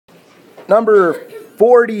number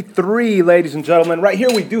 43, ladies and gentlemen. Right here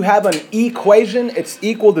we do have an equation. It's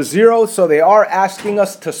equal to 0, so they are asking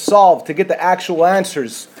us to solve to get the actual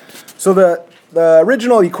answers. So the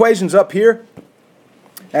original equation's up here,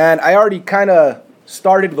 and I already kind of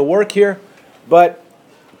started the work here, but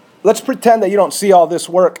let's pretend that you don't see all this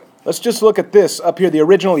work. Let's just look at this up here, the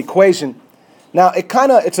original equation. Now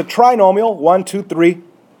it's a trinomial, 1, 2, 3,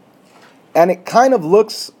 and it kind of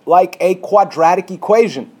looks like a quadratic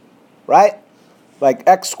equation, right? Like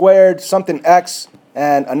x squared, something x,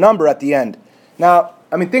 and a number at the end. Now,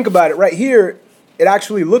 I mean, think about it. Right here, it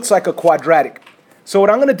actually looks like a quadratic. So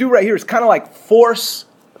what I'm going to do right here is kind of like force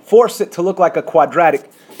it to look like a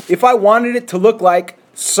quadratic. If I wanted it to look like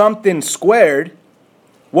something squared,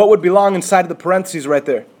 what would belong inside of the parentheses right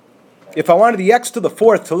there? If I wanted the x to the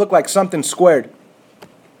fourth to look like something squared,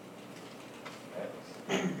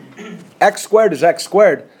 x squared is x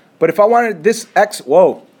squared. But if I wanted this x,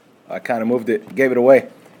 whoa, I kind of moved it, gave it away.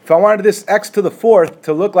 If I wanted this x to the fourth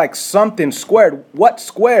to look like something squared, what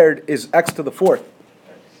squared is x to the fourth?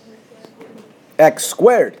 X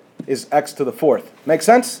squared is x to the fourth. Make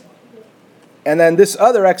sense? And then this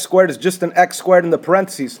other x squared is just an x squared in the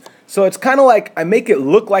parentheses. So it's kind of like I make it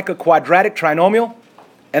look like a quadratic trinomial,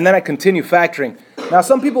 and then I continue factoring. Now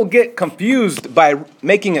some people get confused by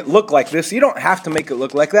making it look like this. You don't have to make it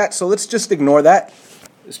look like that, so let's just ignore that.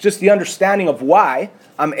 It's just the understanding of why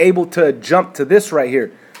I'm able to jump to this right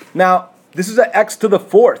here. Now, this is an x to the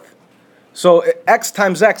fourth. So x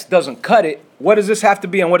times x doesn't cut it. What does this have to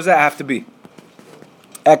be and what does that have to be?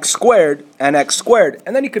 X squared and x squared.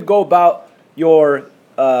 And then you could go about your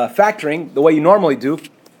factoring the way you normally do.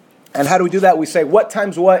 And how do we do that? We say what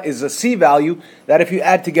times what is a c value that if you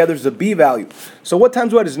add together is a b value. So what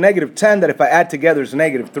times what is negative 10 that if I add together is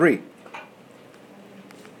negative 3.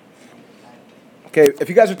 Okay, if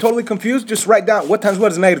you guys are totally confused, just write down what times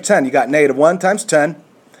what is negative 10. You got negative 1 times 10.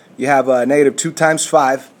 You have negative 2 times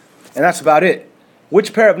 5. And that's about it.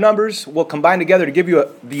 Which pair of numbers will combine together to give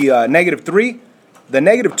you the negative 3? The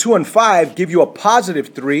negative 2 and 5 give you a positive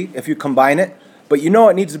 3 if you combine it. But you know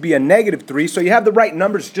it needs to be a negative 3. So you have the right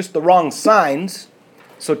numbers, just the wrong signs.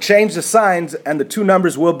 So change the signs and the two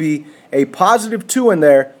numbers will be a positive 2 in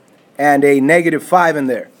there and a negative 5 in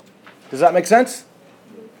there. Does that make sense?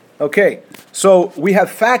 Okay, so we have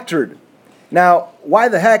factored. Now, why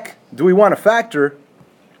the heck do we want to factor?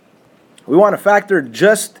 We want to factor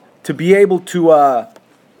just to be able to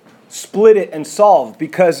split it and solve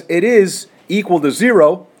because it is equal to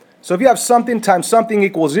 0. So if you have something times something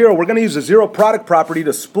equals 0, we're going to use the zero product property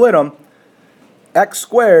to split them. X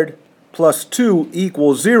squared plus 2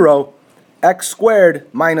 equals 0. X squared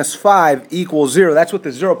minus 5 equals 0. That's with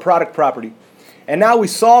the zero product property. And now we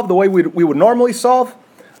solve the way we would normally solve.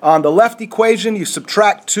 On the left equation, you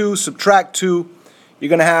subtract 2. You're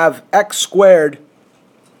going to have x squared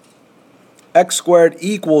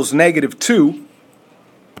equals negative 2.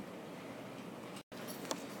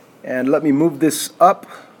 And let me move this up.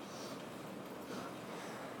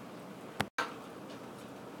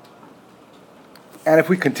 And if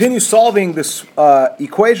we continue solving this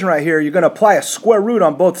equation right here, you're going to apply a square root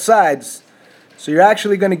on both sides. So you're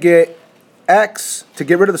actually going to get x, to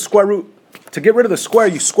get rid of the square root. To get rid of the square,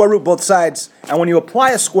 you square root both sides. And when you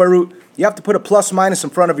apply a square root, you have to put a plus minus in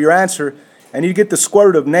front of your answer. And you get the square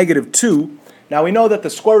root of negative 2. Now we know that the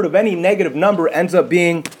square root of any negative number ends up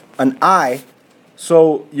being an I.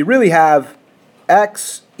 So you really have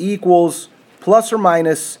x equals plus or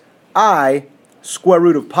minus I square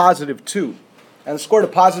root of positive 2. And the square root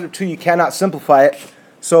of positive 2, you cannot simplify it.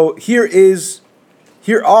 So here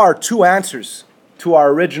are two answers to our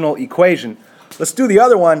original equation. Let's do the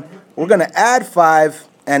other one. We're going to add 5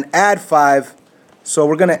 and add 5. So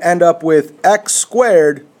we're going to end up with x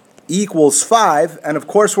squared equals 5. And of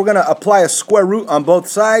course, we're going to apply a square root on both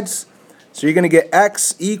sides. So you're going to get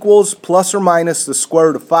x equals plus or minus the square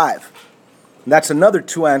root of 5. And that's another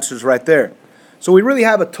two answers right there. So we really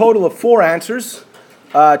have a total of 4 answers.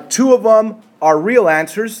 2 of them are real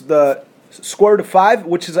answers. The square root of 5,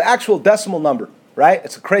 which is an actual decimal number, right?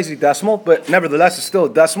 It's a crazy decimal, but nevertheless, it's still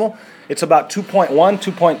a decimal. It's about 2.1,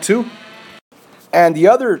 2.2. And the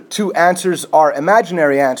other 2 answers are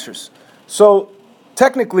imaginary answers. So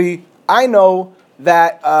technically, I know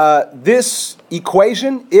that this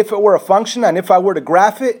equation, if it were a function and if I were to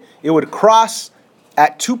graph it, it would cross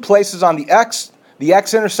at 2 places on the x. The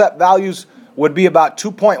x-intercept values would be about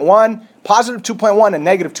 2.1, positive 2.1 and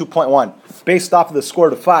negative 2.1, based off of the square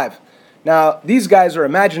root of 5. Now, these guys are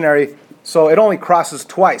imaginary, so it only crosses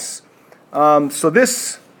twice. So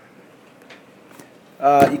this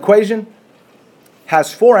equation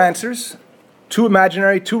has 4 answers, 2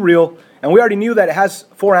 imaginary, 2 real, And we already knew that it has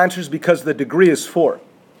 4 answers because the degree is 4.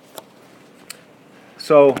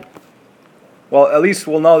 So, well, at least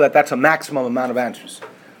we'll know that that's a maximum amount of answers.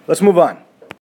 Let's move on.